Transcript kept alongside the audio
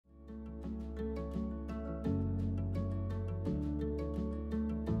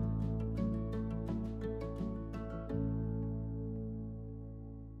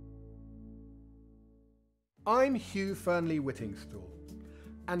I'm Hugh Fearnley-Whittingstall,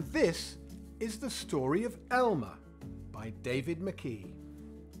 and this is the story of Elmer by David McKee.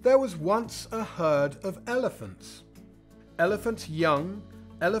 There was once a herd of elephants. Elephants young,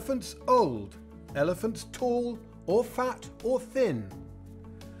 elephants old, elephants tall or fat or thin.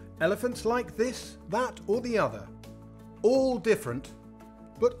 Elephants like this, that or the other, all different,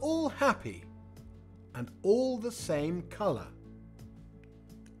 but all happy, and all the same colour.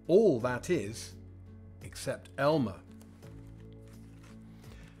 All that is, except Elmer.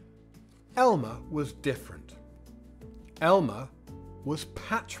 Elmer was different. Elmer was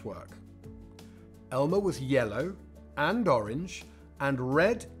patchwork. Elmer was yellow and orange and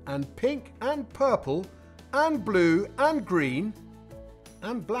red and pink and purple and blue and green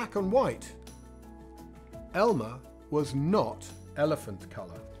and black and white. Elmer was not elephant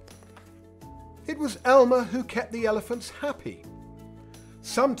colour. It was Elmer who kept the elephants happy.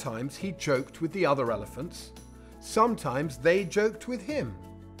 Sometimes he joked with the other elephants, sometimes they joked with him.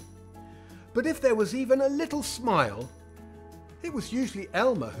 But if there was even a little smile, it was usually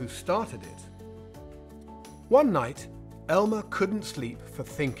Elmer who started it. One night, Elmer couldn't sleep for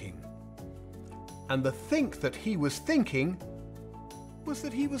thinking. And the think that he was thinking was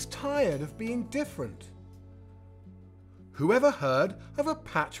that he was tired of being different. Whoever heard of a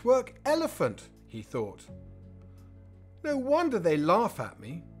patchwork elephant, he thought. No wonder they laugh at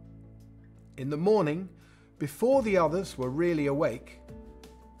me. In the morning, before the others were really awake,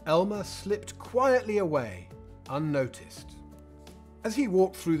 Elmer slipped quietly away, unnoticed. As he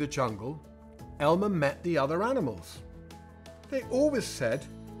walked through the jungle, Elmer met the other animals. They always said,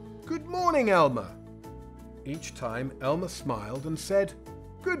 "Good morning, Elmer." Each time Elmer smiled and said,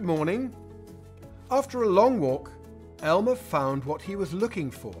 "Good morning." After a long walk, Elmer found what he was looking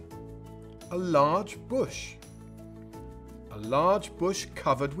for. A large bush. A large bush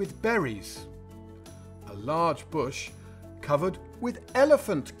covered with berries. A large bush covered with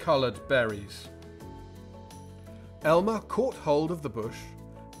elephant-coloured berries. Elmer caught hold of the bush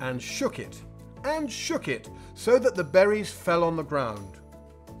and shook it so that the berries fell on the ground.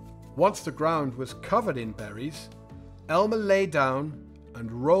 Once the ground was covered in berries, Elmer lay down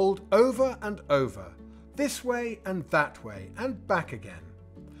and rolled over and over, this way and that way and back again.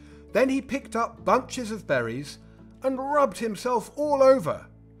 Then he picked up bunches of berries and rubbed himself all over,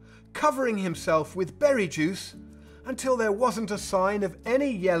 covering himself with berry juice until there wasn't a sign of any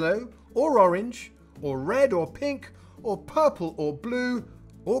yellow or orange or red or pink or purple or blue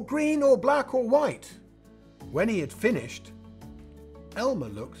or green or black or white. When he had finished, Elmer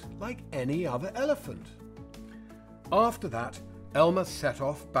looked like any other elephant. After that, Elmer set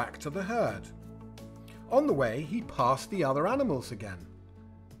off back to the herd. On the way, he passed the other animals again.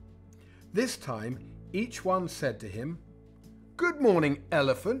 This time, each one said to him, "Good morning,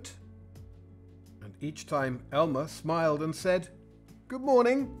 elephant." And each time Elmer smiled and said, "Good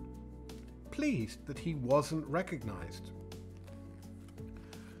morning," pleased that he wasn't recognized.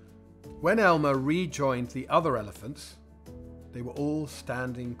 When Elmer rejoined the other elephants, they were all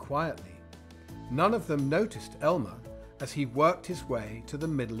standing quietly. None of them noticed Elmer as he worked his way to the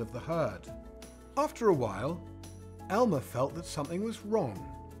middle of the herd. After a while, Elmer felt that something was wrong.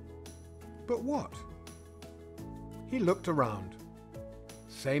 But what? He looked around.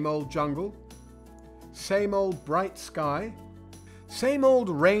 Same old jungle, same old bright sky, same old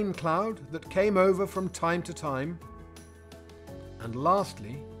rain cloud that came over from time to time, and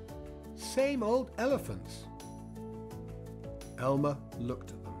lastly, same old elephants. Elmer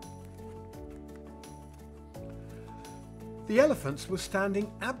looked at them. The elephants were standing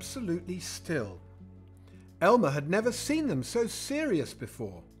absolutely still. Elmer had never seen them so serious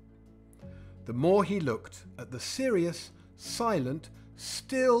before. The more he looked at the serious, silent,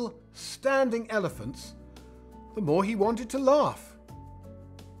 still, standing elephants, the more he wanted to laugh.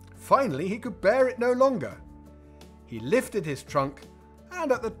 Finally, he could bear it no longer. He lifted his trunk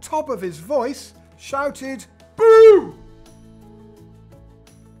and at the top of his voice shouted, "Boo!"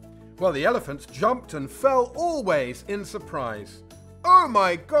 Well, the elephants jumped and fell all ways in surprise. "Oh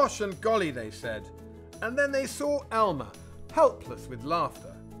my gosh and golly," they said. And then they saw Elmer, helpless with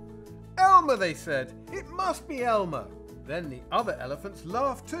laughter. "Elmer," they said, "it must be Elmer." Then the other elephants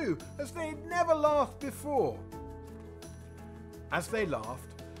laughed too, as they'd never laughed before. As they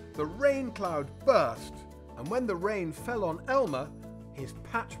laughed, the rain cloud burst, and when the rain fell on Elmer, his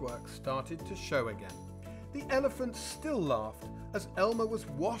patchwork started to show again. The elephants still laughed as Elmer was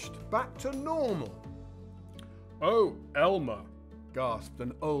washed back to normal. "Oh, Elmer," gasped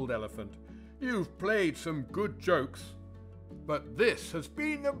an old elephant, "you've played some good jokes, but this has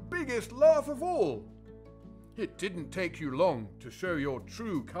been the biggest laugh of all. It didn't take you long to show your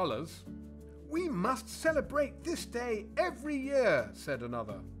true colours." "We must celebrate this day every year," said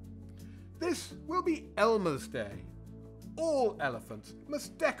another. "This will be Elmer's Day. All elephants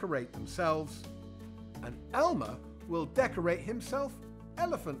must decorate themselves, and Elmer will decorate himself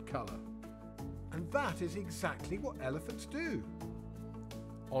elephant colour." And that is exactly what elephants do.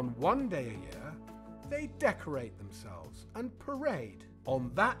 On one day a year, they decorate themselves and parade.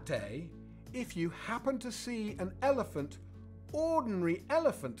 On that day, if you happen to see an elephant ordinary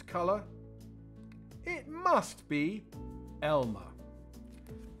elephant colour, it must be Elmer.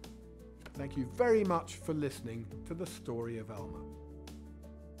 Thank you very much for listening to the story of Elmer.